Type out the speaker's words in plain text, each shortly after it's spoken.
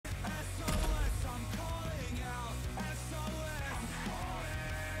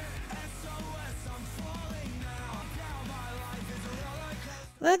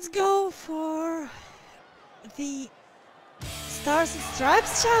Let's go for the Stars and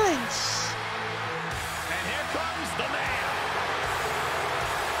Stripes challenge. And here comes the man.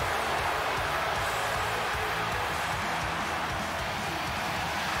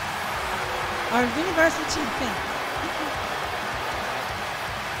 Our Universal Champion.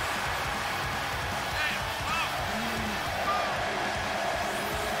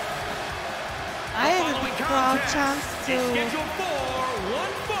 I have a crowd chance to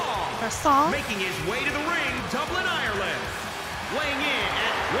for a song. Making his way to the ring, Dublin, Ireland. Weighing in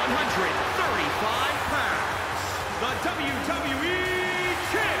at 135 pounds, the WWE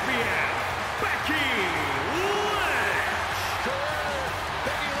Champion, Becky Lynch.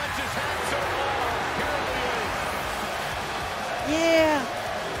 Becky Lynch's had so far. Here it is. Yeah.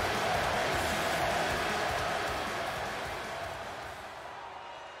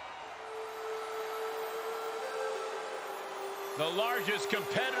 The largest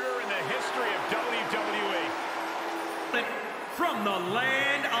competitor in the history of WWE. From the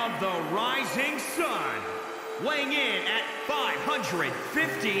land of the rising sun, weighing in at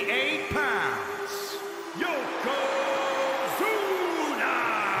 558 pounds, Yokozuna!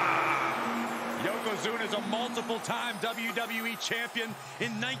 Yokozuna is a multiple-time WWE champion.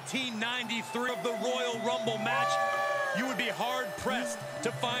 In 1993 of the Royal Rumble match, you would be hard-pressed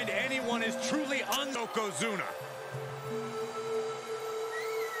to find anyone as truly un-Yokozuna.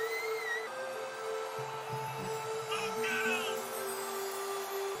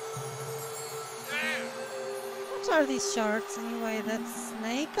 What are these shorts anyway? That's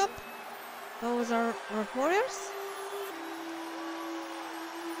makeup? Those are Warriors?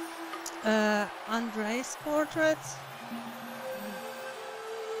 Andre's portraits?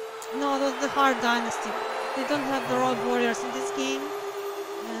 No, those are the Hard Dynasty. They don't have the Road Warriors in this game.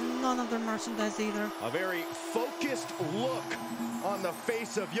 And none of their merchandise either. A very focused look on the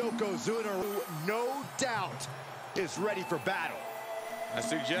face of Yokozuna, who no doubt is ready for battle. I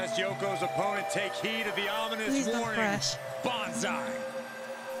suggest Yoko's opponent take heed of the ominous warning. Banzai.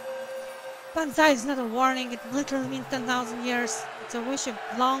 Banzai is not a warning. It literally means 10,000 years. It's a wish of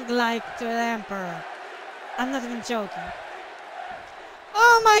long life to the Emperor. I'm not even joking.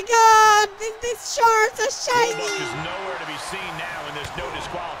 Oh my God! These shorts are shiny! Roebuck is nowhere to be seen now in this no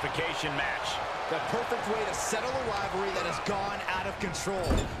disqualification match. The perfect way to settle a rivalry that has gone out of control.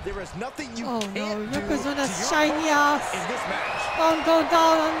 There is nothing you can't do Yokozuna's shiny ass. In this match. Don't go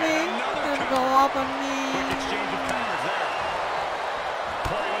down on me. Don't go up on me. Quick exchange of counters there.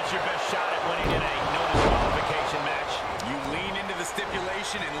 Corey, what's your best shot at winning in a no disqualification match? You lean into the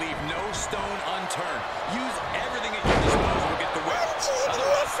stipulation and leave no stone unturned. Use everything at your disposal to get the win. Why did you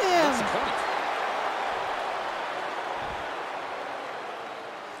kiss him? What's the point?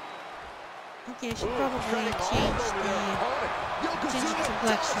 Okay, I should probably change it to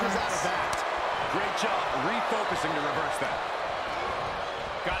black shorts. Great job refocusing to reverse that.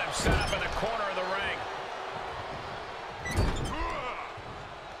 Got him set up in the corner of the ring.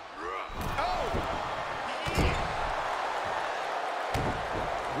 Oh!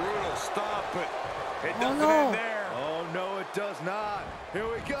 Brutal stop, but it doesn't end there. Oh, no, it does not. Here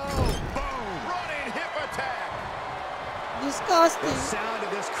we go. Boom! Running hip attack. Disgusting. The sound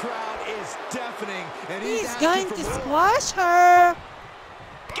of this crowd is deafening, and he's going to squash her.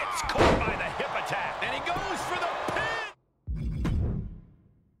 Gets caught by the hip attack, and he goes for the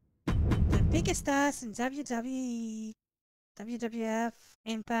pin. The biggest ass in WWE, WWF,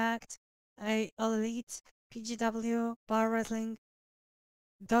 Impact, All Elite, PGW, Bar Wrestling.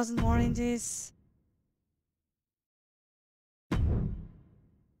 Dozen more indies.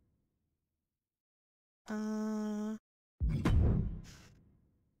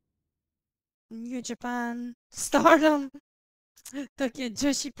 New Japan, Stardom, Tokyo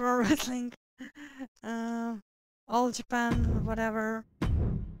Joshi Pro Wrestling, All Japan, whatever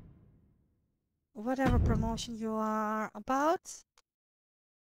promotion you are about,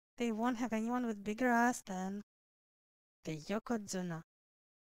 they won't have anyone with bigger ass than the Yokozuna.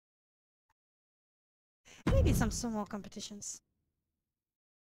 Maybe some sumo competitions.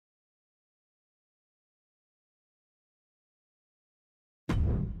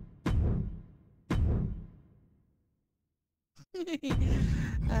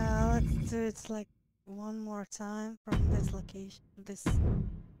 Let's do it like one more time from this location. This. And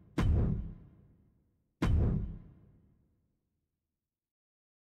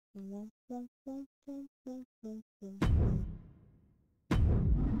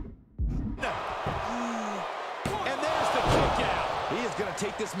there's the kick out. He is going to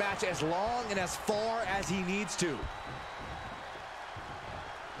take this match as long and as far as he needs to.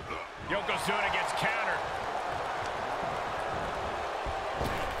 Yokozuna gets countered.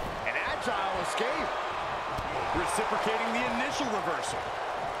 agile escape. Reciprocating the initial reversal.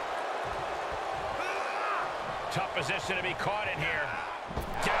 Tough position to be caught in here.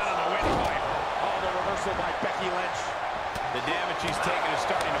 Down on the windpipe. Oh, the reversal by Becky Lynch. The damage he's taken is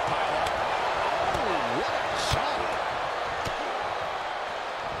starting to pile up. Oh, what a shot.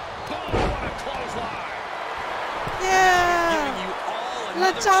 Oh, what a clothesline. Yeah! Giving you all The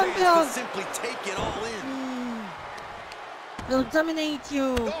another champion! chance to simply take it all in. Will dominate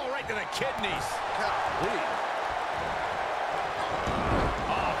you. Oh, right to the kidneys.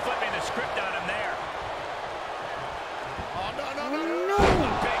 Oh, flipping the script on him there. Oh, no, no, no, Oh, no. A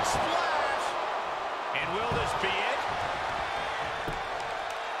big splash. And will this be it?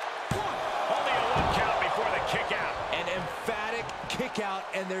 Only a 1 count before the kick out. An emphatic kick out,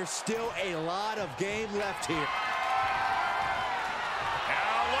 and there's still a lot of game left here.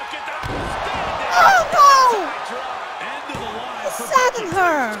 Now look at the Oh, no! end of the line. He saddened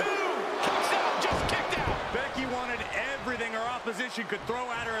her. Kicks out, just kicked out. Becky wanted everything her opposition could throw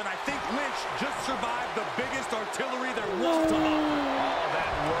at her, and I think Lynch just survived the biggest artillery there was to offer. All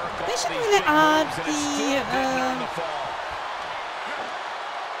that work, They all should these really big add moves, and it still didn't earn the the fall.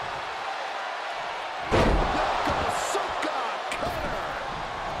 Yokozuna cutter.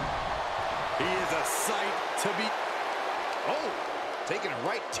 He is a sight to be. Oh, taking it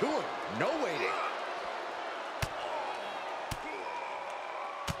right to him. No waiting.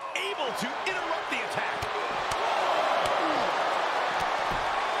 Able to interrupt the attack.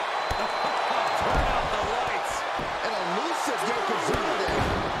 Turn out the lights. An elusive Yokozuna there.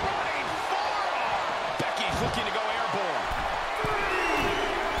 Running forearm. Becky's looking to go airborne.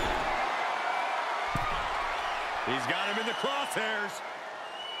 He's got him in the crosshairs.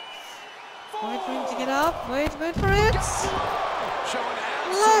 Wait for him to get up. Wait for it. Showing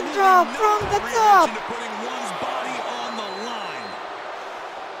Leg drop from the top. to putting one's body on the line.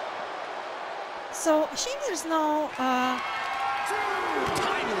 So, shame there's no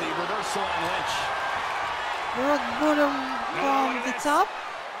Timely reversal on Lynch. rock bottom from the top.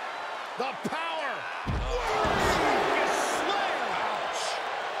 The power. Ouch.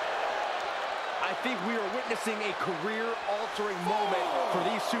 I think we are witnessing a career-altering moment for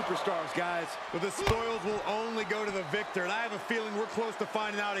these superstars, guys. But the spoils will only go to the victor, and I have a feeling we're close to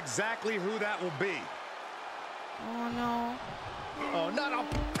finding out exactly who that will be. Oh no. Oh, not a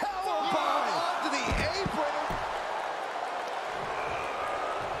power bomb onto the apron.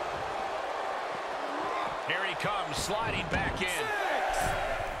 Here he comes, sliding back in.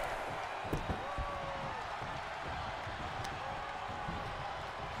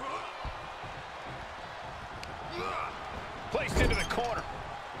 Placed into the corner.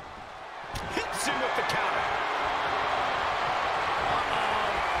 Hits him with the counter.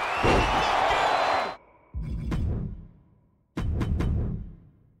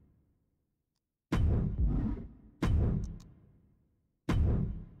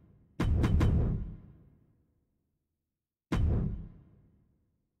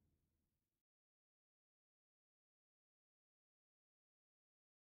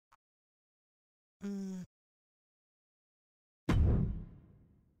 Mm.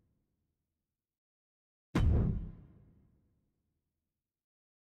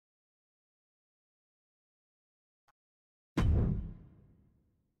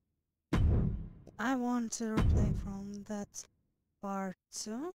 I want to replay from that part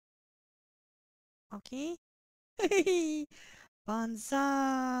too. Okay.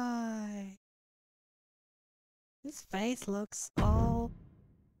 Banzai. His face looks all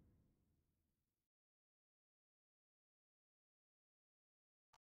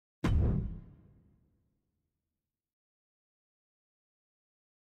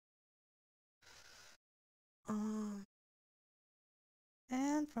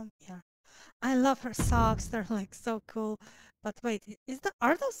and from here. I love her socks, they're like so cool. But wait,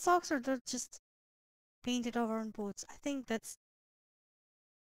 are those socks or they're just painted over on boots? I think that's...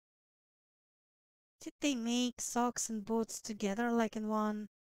 Did they make socks and boots together like in one?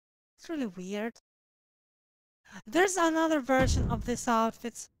 It's really weird. There's another version of this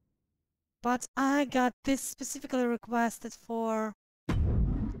outfit, but I got this specifically requested for...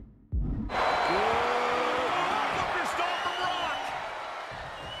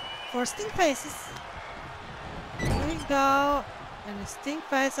 For stinkfaces. Here we go. And a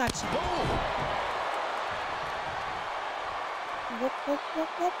stinkface action.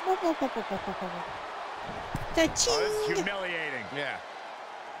 Ta-ching! Oh, this is humiliating. Yeah.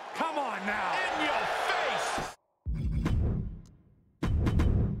 Come on now. In your face!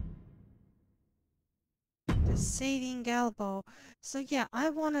 The saving elbow. So yeah, I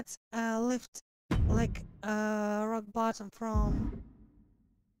wanted lift like rock bottom from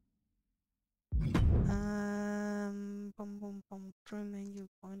Trim menu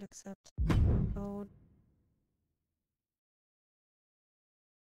point accept code.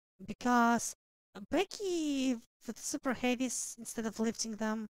 Because Becky with Super Hades, instead of lifting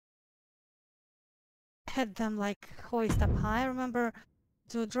them, had them like hoist up high. Remember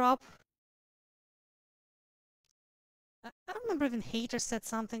to drop. I remember even Hater said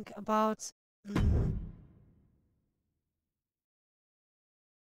something about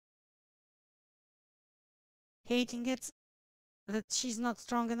hating it, that she's not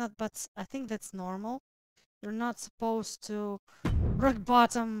strong enough, but I think that's normal. You're not supposed to rock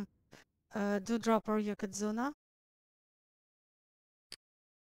bottom do drop or Yokozuna.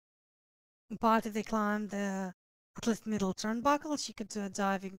 But if they climb the at least middle turnbuckle, she could do a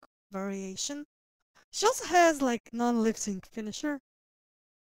diving variation. She also has like non-lifting finisher.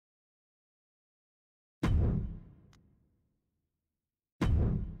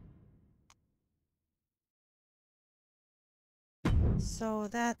 So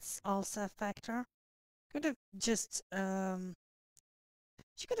that's also a factor. Could have just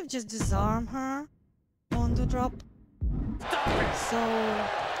she could have just disarmed her on the drop. So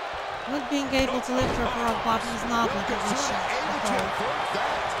not being able to lift her for rock bottom is not like an issue at all.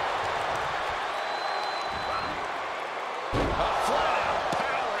 A flat-out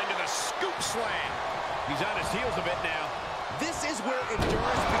power into the scoop slam. He's on his heels a bit now. This is where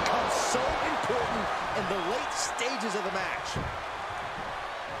endurance becomes so important in the late stages of the match.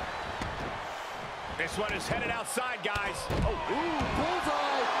 This one is headed outside, guys. Oh, ooh,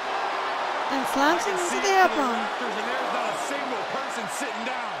 bullseye! And slams him into the apron. And there's not a single person sitting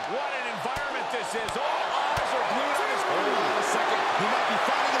down. What an environment this is. All eyes are glued on this. Hold on a second. He might be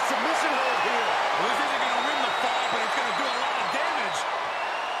finding a submission hold here. Well, this isn't going to win the fall, but it's going to do a lot of damage.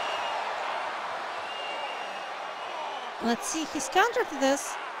 Let's see his counter to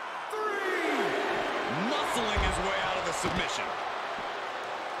this. 3. Muscling his way out of the submission.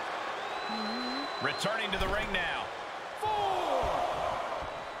 Returning to the ring now. 4.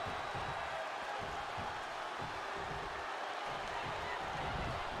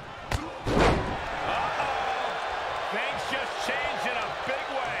 Things just changed in a big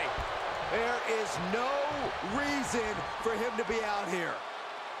way. There is no reason for him to be out here.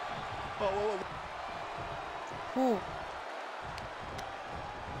 Oh, Ooh.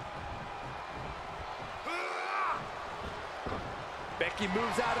 Becky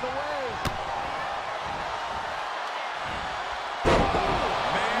moves out of the way.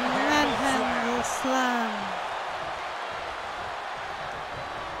 Manhandle slam.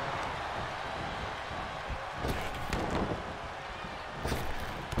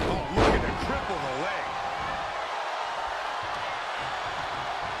 Oh, looking to cripple the leg.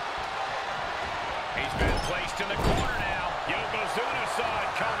 He's been placed in the corner now. Yokozuna saw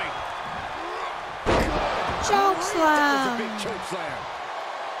it coming. Choke That slam. was a big choke slam.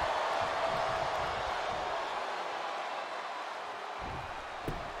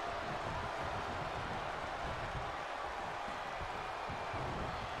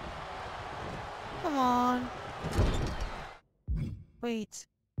 Come on. Wait.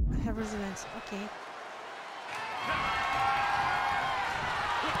 I have resilience. Okay.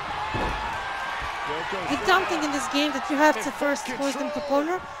 The dumb thing in this game that you have to first force them to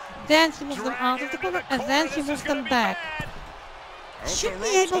corner, then he moves them out of the corner, and then he moves them back. Should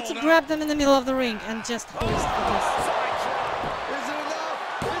be able to grab them in the middle of the ring and just hoist for this. Is it enough?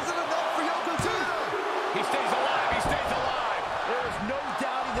 Is it enough for Yokozuna? He stays alive. He stays alive. There is no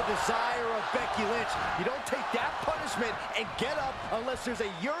doubting the desire of Becky Lynch. You don't take that punishment and get up unless there's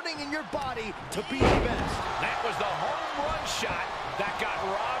a yearning in your body to be the best. That was the home run shot that got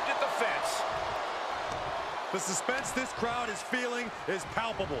robbed at the fence. The suspense this crowd is feeling is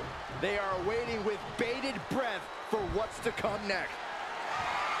palpable. They are waiting with bated breath for what's to come next.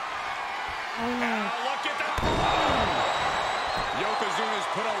 Oh no. Look at that. Yokozuna's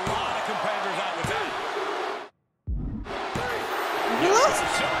put a lot of competitors out with that. He lost?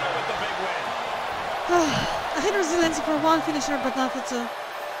 Yokozuna with the big win. I had resilience for one finisher, but not for two.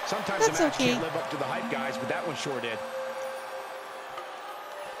 Sometimes That's the match okay. can't live up to the hype, guys, but that one sure did.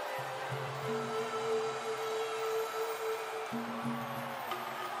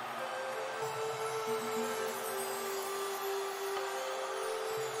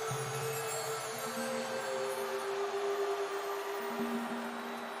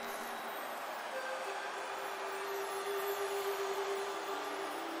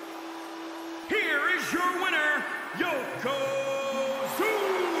 Here is your winner, Yokozuna!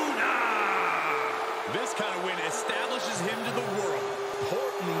 This kind of win establishes him to the world.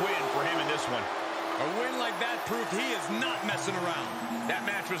 Important win for him in this one. A win like that proved he is not messing around. That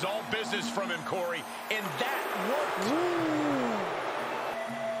match was all business from him, Corey, and that worked.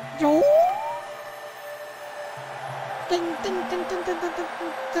 Yo. Ding, ding, ding, ding, ding, ding, ding,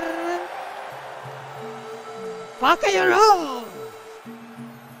 ding. Fuck you roll.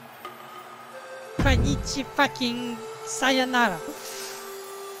 Konnichi fucking sayonara.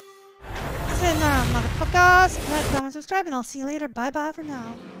 Sayonara, motherfuckers. Like, comment, subscribe, and I'll see you later. Bye bye for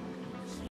now.